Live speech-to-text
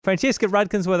Francesca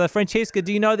Rudkin's with us. Francesca,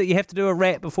 do you know that you have to do a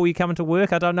rap before you come into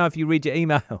work? I don't know if you read your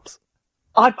emails.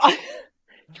 Of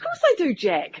course I do,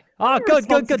 Jack. Oh, good.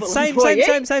 Same. What are you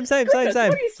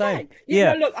saying?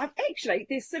 Yeah. No, look,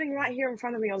 they're sitting right here in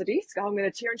front of me on the desk. I'm going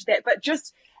to tear into that. But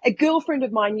just a girlfriend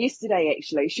of mine yesterday,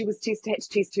 actually, she had to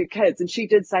test her kids, and she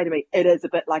did say to me, it is a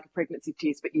bit like a pregnancy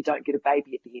test, but you don't get a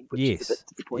baby at the end, which is a bit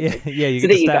disappointing. Yeah, you so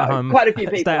get there to stay you at go. home. Quite a few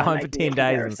people stay at home for 10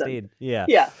 days instead.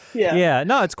 Yeah.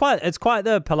 No, it's quite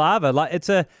the palaver. Like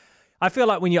I feel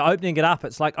like when you're opening it up,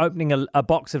 it's like opening a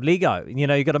box of Lego. You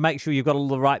know, you've got to make sure you've got all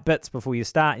the right bits before you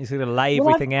start. You've got to lay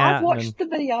everything out. I've watched the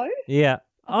video. Yeah.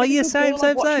 Oh, yeah, same.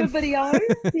 Watched the video.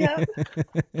 Yeah.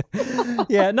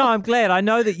 Yeah, no, I'm glad. I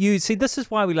know that you see. This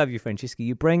is why we love you, Francesca.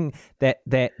 You bring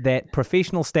that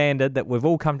professional standard that we've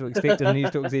all come to expect in News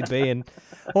Talk ZB, and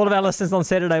all of our listeners on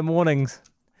Saturday mornings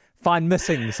find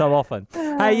missing so often.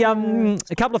 Hey,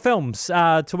 a couple of films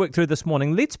to work through this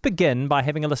morning. Let's begin by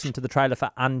having a listen to the trailer for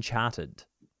Uncharted.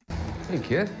 Hey,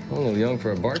 kid. A little young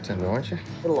for a bartender, aren't you?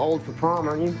 A little old for prom,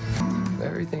 aren't you?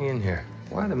 Everything in here.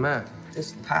 Why the map?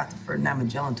 This path Ferdinand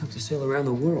Magellan took to sail around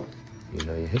the world. You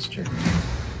know your history.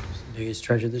 It's the biggest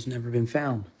treasure that's never been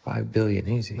found. 5 billion,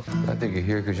 easy. I think you're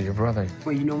here because of your brother.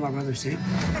 Well, you know my brother Sam?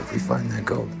 If we find that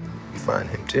gold, we find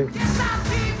him too.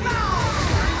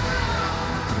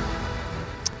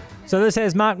 So this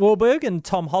has Mark Wahlberg and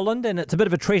Tom Holland, and it's a bit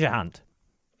of a treasure hunt.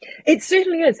 It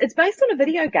certainly is. It's based on a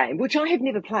video game, which I have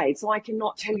never played, so I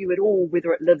cannot tell you at all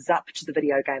whether it lives up to the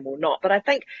video game or not. But I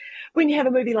think when you have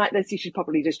a movie like this, you should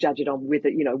probably just judge it on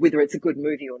whether it's a good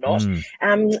movie or not.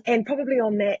 And probably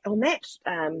on that,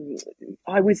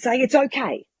 I would say it's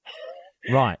okay.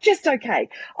 Right. Just okay.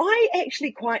 I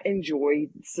actually quite enjoy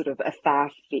sort of a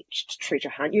far-fetched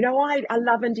treasure hunt. You know, I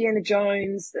love Indiana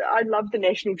Jones. I love the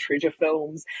National Treasure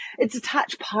films. It's a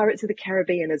touch Pirates of the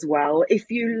Caribbean as well. If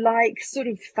you like sort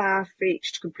of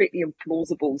far-fetched, completely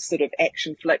implausible sort of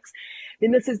action flicks,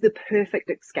 then this is the perfect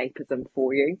escapism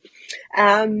for you.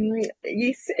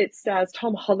 Yes, it stars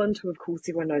Tom Holland, who of course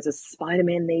everyone knows as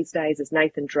Spider-Man these days, as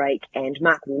Nathan Drake, and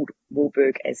Mark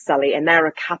Wahlberg as Sully. And they're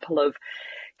a couple of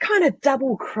kind of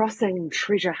double-crossing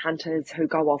treasure hunters who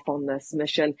go off on this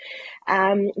mission.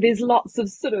 There's lots of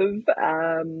sort of,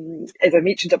 as I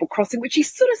mentioned, double-crossing, which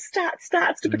sort of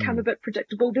starts to become a bit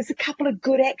predictable. There's a couple of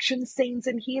good action scenes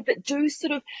in here that do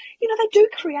sort of, they do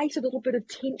create a little bit of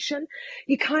tension.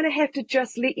 You kind of have to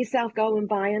just let yourself go and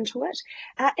buy into it.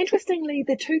 Interestingly,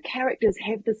 the two characters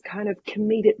have this kind of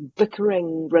comedic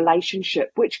bickering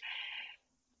relationship, which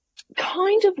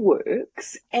kind of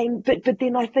works, but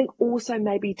then I think also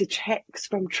maybe detracts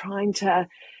from trying to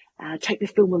take the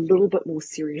film a little bit more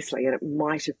seriously, and it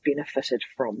might have benefited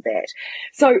from that.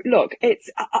 So look,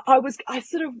 I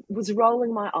sort of was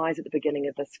rolling my eyes at the beginning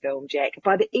of this film, Jack.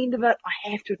 By the end of it, I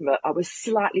have to admit, I was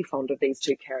slightly fond of these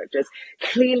two characters.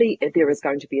 Clearly there is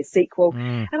going to be a sequel,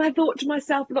 and I thought to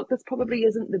myself, look, this probably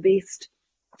isn't the best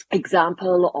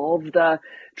example of the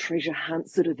treasure hunt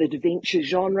sort of adventure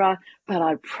genre, but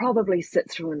I'd probably sit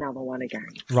through another one again.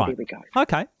 So right. There we go.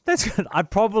 Okay, that's good.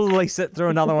 I'd probably sit through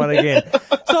another one again.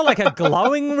 It's not like a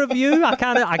glowing review. I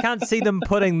can't see them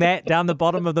putting that down the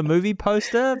bottom of the movie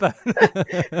poster. But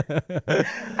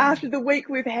after the week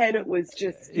we've had, it was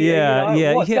just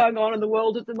what's going on in the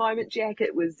world at the moment, Jack.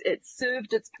 It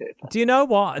served its purpose. Do you know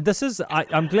what?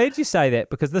 I'm glad you say that,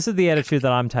 because this is the attitude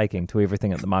that I'm taking to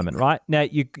everything at the moment. Right now,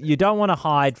 you don't want to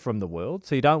hide from the world,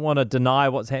 so you don't want to deny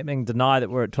what's happening, deny that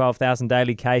we're at 12,000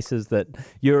 daily cases, that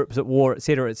Europe's at war,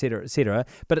 etc., etc., etc.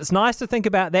 But it's nice to think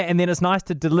about that, and then it's nice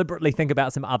to deliberately think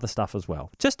about some other stuff as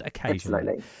well, just occasionally.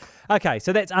 Absolutely. Okay,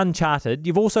 so that's Uncharted.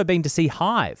 You've also been to see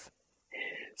Hive.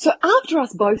 So after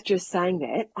us both just saying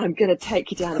that, I'm going to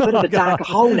take you down a bit of a darker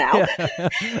hole now.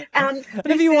 And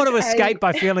if you want to escape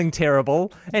by feeling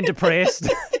terrible and depressed,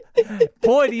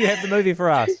 boy, do you have the movie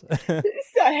for us.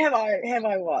 So have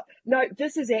I what? No,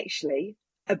 this is actually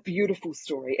a beautiful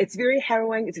story. It's very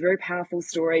harrowing. It's a very powerful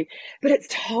story, but it's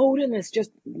told in this just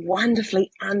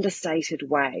wonderfully understated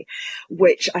way,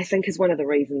 which I think is one of the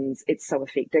reasons it's so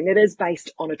affecting. It is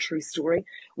based on a true story.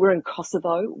 We're in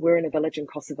Kosovo. We're in a village in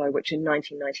Kosovo, which in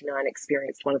 1999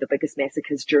 experienced one of the biggest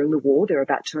massacres during the war. There were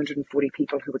about 240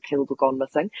 people who were killed or gone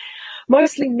missing.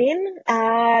 Mostly men,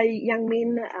 young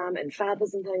men, and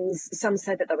fathers and things. Some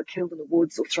say that they were killed in the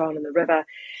woods or thrown in the river.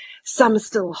 Some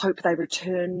still hope they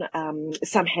return.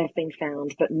 Some have been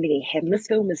found, but many haven't. This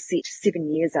film is set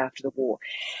 7 years after the war.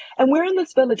 And we're in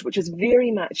this village, which is very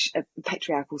much a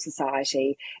patriarchal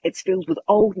society. It's filled with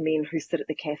old men who sit at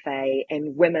the cafe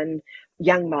and women,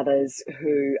 young mothers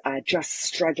who are just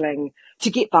struggling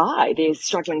to get by. They're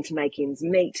struggling to make ends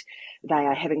meet. They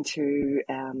are having to,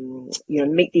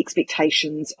 meet the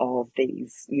expectations of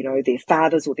these, their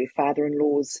fathers or their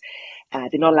father-in-laws. They're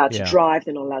not allowed to drive.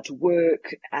 They're not allowed to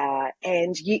work,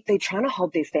 and yet they're trying to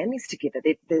hold their families together.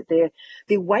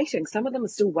 They're waiting. Some of them are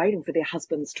still waiting for their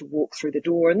husbands to walk through the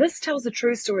door. And this tells the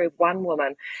true story of one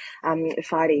woman,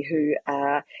 Whaere, who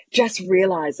just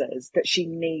realizes that she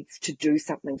needs to do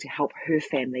something to help her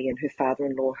family and her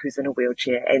father-in-law who's in a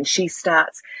wheelchair. And she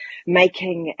starts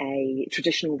making a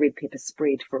traditional red pepper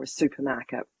spread for a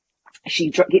supermarket. She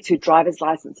gets her driver's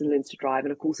license and learns to drive.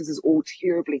 And of course, this is all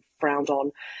terribly frowned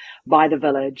on by the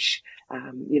village.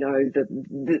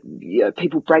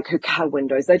 People break her car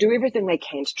windows. They do everything they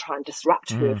can to try and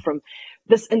disrupt her from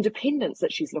this independence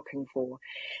that she's looking for.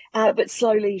 But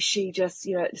slowly she just,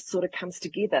 it sort of comes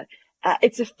together.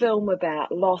 It's a film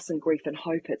about loss and grief and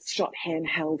hope. It's shot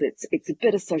handheld. It's a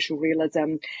bit of social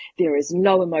realism. There is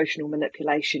no emotional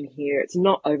manipulation here. It's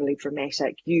not overly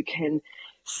dramatic. You can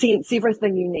sense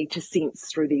everything you need to sense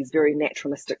through these very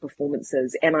naturalistic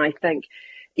performances. And I think,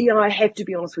 I have to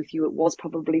be honest with you, it was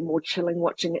probably more chilling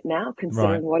watching it now,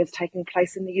 considering what is taking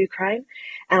place in the Ukraine.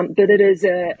 But it is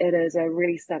a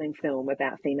really stunning film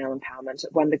about female empowerment.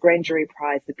 It won the Grand Jury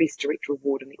Prize, the Best Director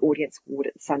Award, and the Audience Award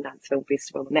at the Sundance Film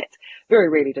Festival. And that's very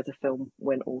rarely does a film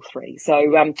win all three. So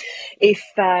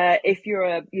if you're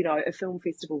a film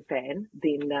festival fan,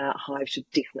 then Hive should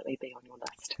definitely be on your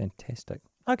list. Fantastic.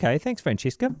 Okay, thanks,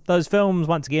 Francesca. Those films,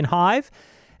 once again, Hive.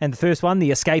 And the first one,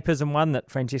 the escapism one that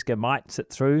Francesca might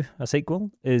sit through a sequel,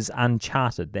 is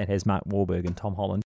Uncharted. That has Mark Wahlberg and Tom Holland.